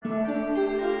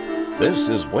This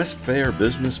is West Fair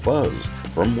Business Buzz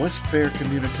from West Fair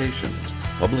Communications,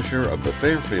 publisher of the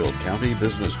Fairfield County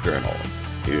Business Journal.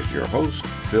 Here's your host,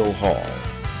 Phil Hall.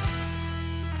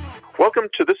 Welcome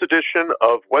to this edition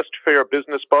of West Fair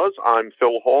Business Buzz. I'm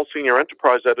Phil Hall, Senior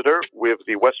Enterprise Editor with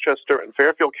the Westchester and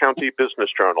Fairfield County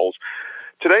Business Journals.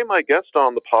 Today, my guest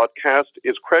on the podcast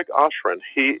is Craig Oshrin.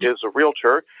 He is a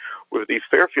realtor with the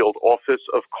Fairfield office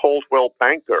of Coldwell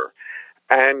Banker.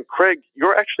 And Craig,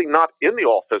 you're actually not in the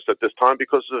office at this time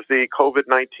because of the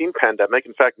COVID-19 pandemic.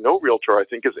 In fact, no realtor, I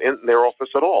think, is in their office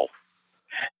at all.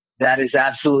 That is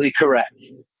absolutely correct.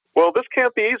 Well, this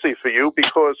can't be easy for you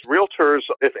because realtors,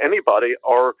 if anybody,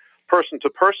 are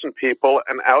person-to-person people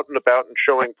and out and about and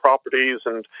showing properties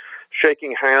and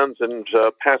shaking hands and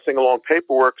passing along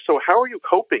paperwork. So how are you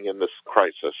coping in this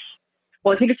crisis?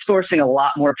 Well, I think it's forcing a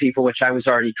lot more people, which I was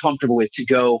already comfortable with, to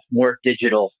go more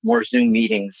digital, more Zoom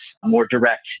meetings, more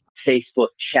direct Facebook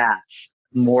chats,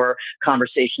 more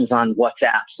conversations on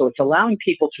WhatsApp. So it's allowing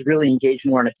people to really engage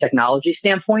more on a technology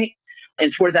standpoint.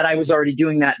 And for that, I was already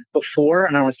doing that before.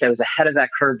 And I don't want to say I was ahead of that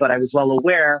curve, but I was well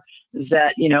aware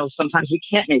that, sometimes we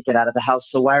can't make it out of the house.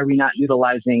 So why are we not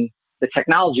utilizing the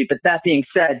technology? But that being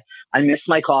said, I miss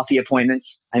my coffee appointments.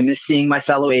 I miss seeing my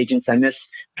fellow agents. I miss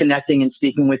connecting and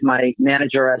speaking with my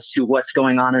manager as to what's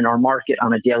going on in our market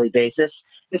on a daily basis.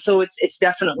 And so it's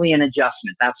definitely an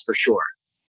adjustment, that's for sure.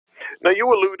 Now, you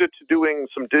alluded to doing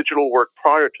some digital work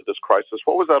prior to this crisis.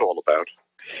 What was that all about?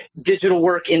 Digital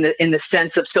work in the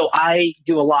sense of, so I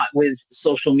do a lot with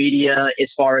social media as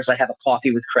far as I have a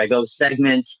Coffee with Craig O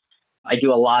segment. I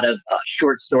do a lot of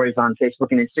short stories on Facebook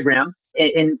and Instagram.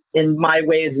 In my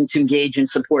way is to engage and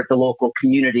support the local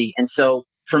community. And so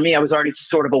for me, I was already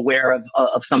sort of aware of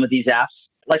some of these apps,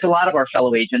 like a lot of our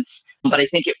fellow agents, but I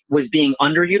think it was being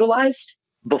underutilized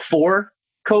before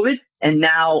COVID. And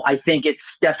now I think it's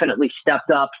definitely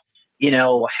stepped up.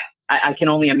 I can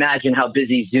only imagine how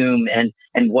busy Zoom and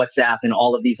WhatsApp and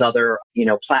all of these other,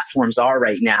 platforms are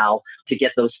right now to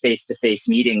get those face-to-face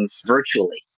meetings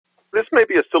virtually. This may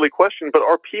be a silly question, but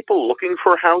are people looking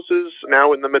for houses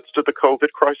now in the midst of the COVID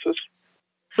crisis?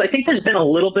 So I think there's been a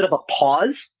little bit of a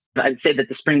pause. I'd say that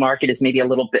the spring market is maybe a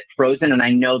little bit frozen. And I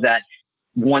know that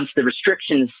once the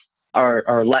restrictions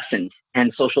are lessened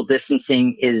and social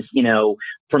distancing is,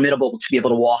 formidable to be able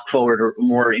to walk forward or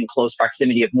more in close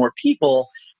proximity of more people,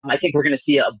 I think we're going to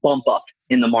see a bump up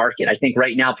in the market. I think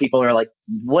right now people are like,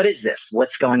 what is this?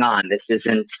 What's going on? This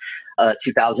isn't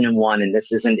 2001 and this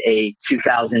isn't a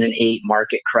 2008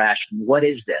 market crash. What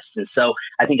is this? And so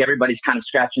I think everybody's kind of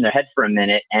scratching their head for a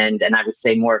minute and I would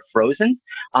say more frozen.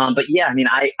 But yeah,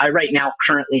 I right now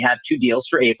currently have 2 deals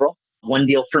for April, 1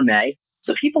 deal for May.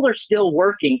 So people are still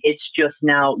working. It's just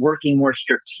now working more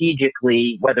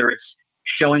strategically, whether it's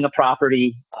showing a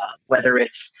property, whether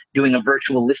it's doing a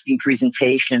virtual listing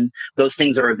presentation. Those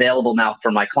things are available now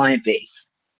for my client base,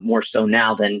 more so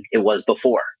now than it was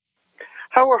before.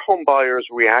 How are home buyers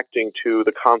reacting to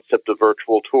the concept of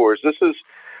virtual tours? This is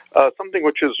something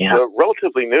which is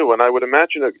relatively new, and I would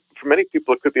imagine that for many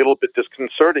people it could be a little bit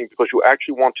disconcerting because you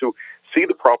actually want to see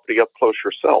the property up close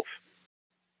yourself.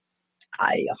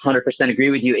 I 100%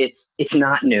 agree with you. It's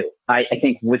not new. I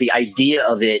think with the idea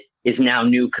of it is now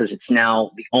new because it's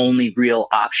now the only real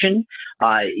option.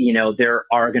 There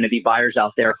are going to be buyers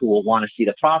out there who will want to see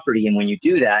the property. And when you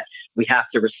do that, we have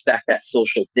to respect that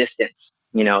social distance,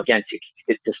 again,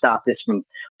 to stop this from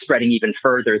spreading even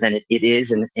further than it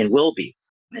is and will be.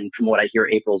 And from what I hear,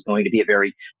 April is going to be a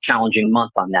very challenging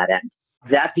month on that end.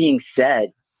 That being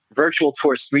said, virtual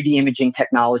tours, 3D imaging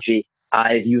technology,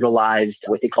 I've utilized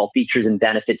what they call features and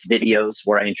benefits videos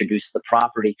where I introduce the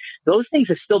property. Those things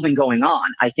have still been going on.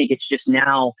 I think it's just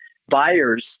now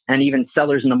buyers and even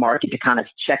sellers in the market to kind of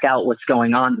check out what's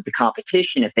going on with the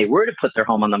competition. If they were to put their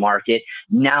home on the market,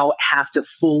 now have to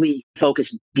fully focus,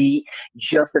 be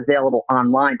just available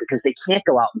online because they can't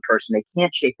go out in person. They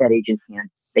can't shake that agent's hand.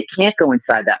 They can't go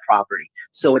inside that property.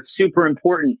 So it's super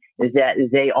important is that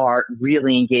they are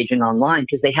really engaging online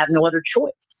because they have no other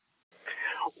choice.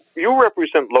 You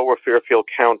represent Lower Fairfield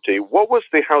County. What was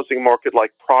the housing market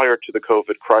like prior to the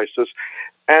COVID crisis?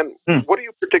 And what do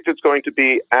you predict it's going to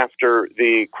be after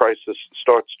the crisis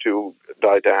starts to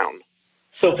die down?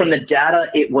 So from the data,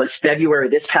 it was February.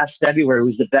 This past February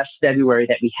was the best February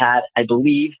that we had, I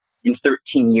believe, in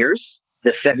 13 years.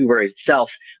 The February itself,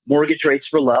 mortgage rates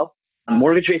were low.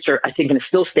 Mortgage rates are, I think, going to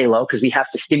still stay low because we have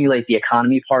to stimulate the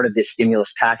economy, part of this stimulus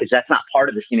package. That's not part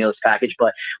of the stimulus package,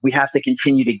 but we have to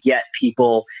continue to get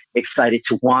people excited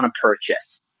to want to purchase.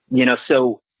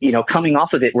 Coming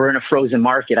off of it, we're in a frozen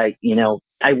market.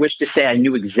 I wish to say I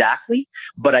knew exactly,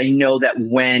 but I know that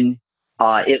when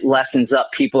It lessens up.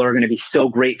 People are going to be so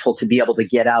grateful to be able to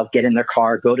get out, get in their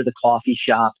car, go to the coffee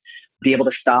shop, be able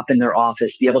to stop in their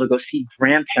office, be able to go see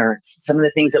grandparents. Some of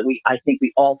the things that I think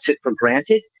we all took for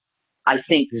granted. I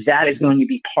think that is going to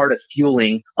be part of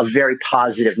fueling a very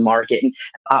positive market. And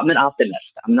I'm an optimist.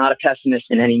 I'm not a pessimist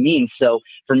in any means. So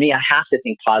for me, I have to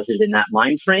think positive in that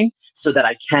mind frame so that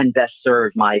I can best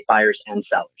serve my buyers and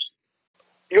sellers.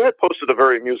 You had posted a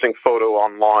very amusing photo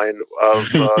online of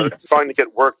trying to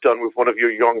get work done with one of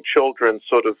your young children,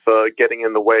 sort of getting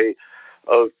in the way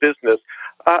of business.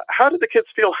 How do the kids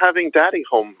feel having daddy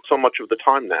home so much of the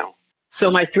time now? So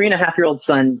my 3.5-year-old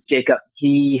son, Jacob,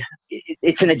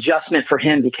 it's an adjustment for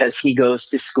him because he goes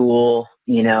to school,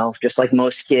 just like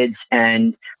most kids.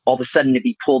 And all of a sudden to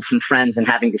be pulled from friends and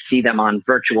having to see them on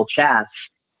virtual chats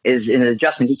is an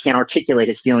adjustment. He can't articulate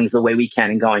his feelings the way we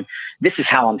can and going, this is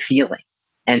how I'm feeling.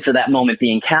 And so that moment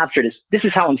being captured is, this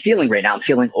is how I'm feeling right now. I'm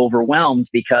feeling overwhelmed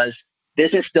because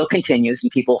business still continues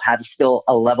and people have still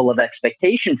a level of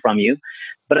expectation from you.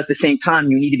 But at the same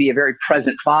time, you need to be a very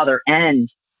present father. And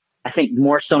I think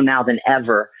more so now than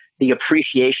ever, the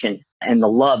appreciation and the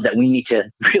love that we need to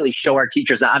really show our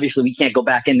teachers. Obviously, we can't go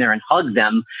back in there and hug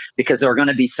them because there are going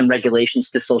to be some regulations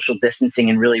to social distancing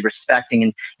and really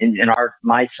respecting. And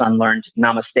my son learned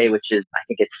namaste, which is, I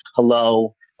think it's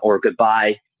hello or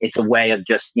goodbye. It's a way of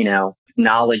just,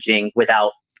 acknowledging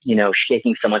without,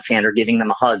 shaking someone's hand or giving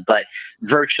them a hug. But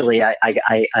virtually,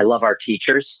 I love our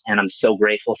teachers and I'm so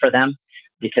grateful for them.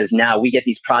 Because now we get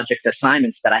these project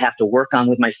assignments that I have to work on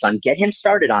with my son, get him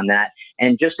started on that.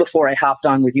 And just before I hopped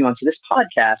on with you onto this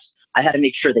podcast, I had to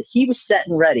make sure that he was set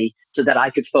and ready so that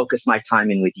I could focus my time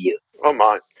in with you. Oh,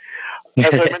 my. As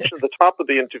I mentioned at the top of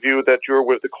the interview that you're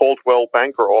with the Coldwell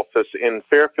Banker office in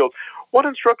Fairfield. What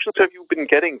instructions have you been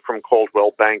getting from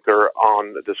Coldwell Banker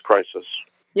on this crisis?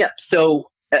 Yeah, so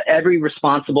every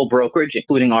responsible brokerage,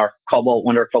 including our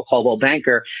wonderful Coldwell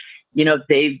Banker,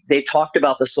 they talked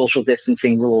about the social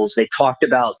distancing rules. They talked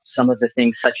about some of the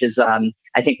things such as,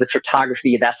 I think with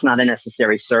photography, that's not a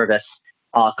necessary service.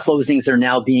 Closings are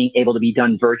now being able to be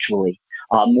done virtually.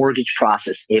 Mortgage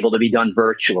process able to be done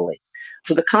virtually.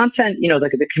 So the content,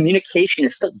 the communication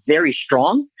is still very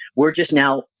strong. We're just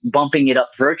now bumping it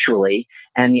up virtually.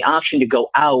 And the option to go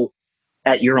out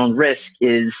at your own risk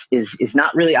is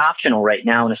not really optional right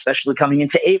now. And especially coming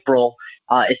into April,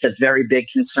 it's a very big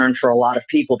concern for a lot of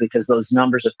people because those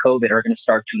numbers of COVID are going to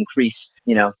start to increase,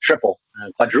 triple,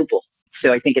 quadruple.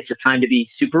 So I think it's a time to be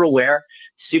super aware,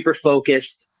 super focused.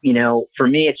 For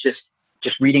me, it's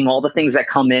just reading all the things that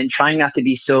come in, trying not to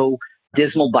be so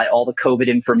dismal by all the COVID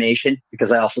information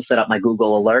because I also set up my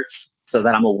Google alerts so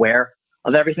that I'm aware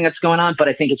of everything that's going on. But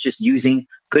I think it's just using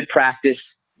good practice,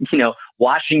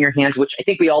 washing your hands, which I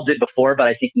think we all did before, but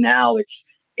I think now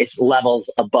it's levels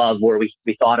above where we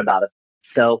thought about it.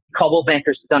 So Coldwell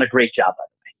Banker's done a great job, by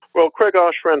the way. Well, Craig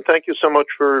Oshrin, thank you so much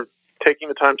for taking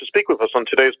the time to speak with us on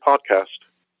today's podcast.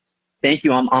 Thank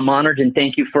you. I'm honored, and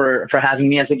thank you for having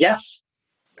me as a guest.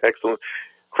 Excellent.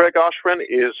 Craig Oshrin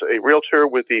is a realtor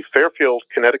with the Fairfield,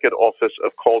 Connecticut office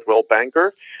of Coldwell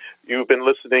Banker. You've been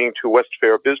listening to West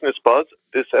Fair Business Buzz.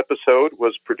 This episode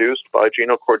was produced by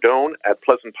Gino Cordone at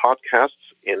Pleasant Podcasts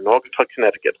in Naugatuck,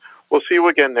 Connecticut. We'll see you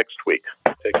again next week.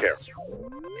 Take care.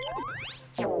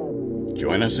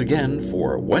 Join us again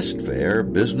for West Fair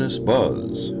Business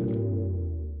Buzz.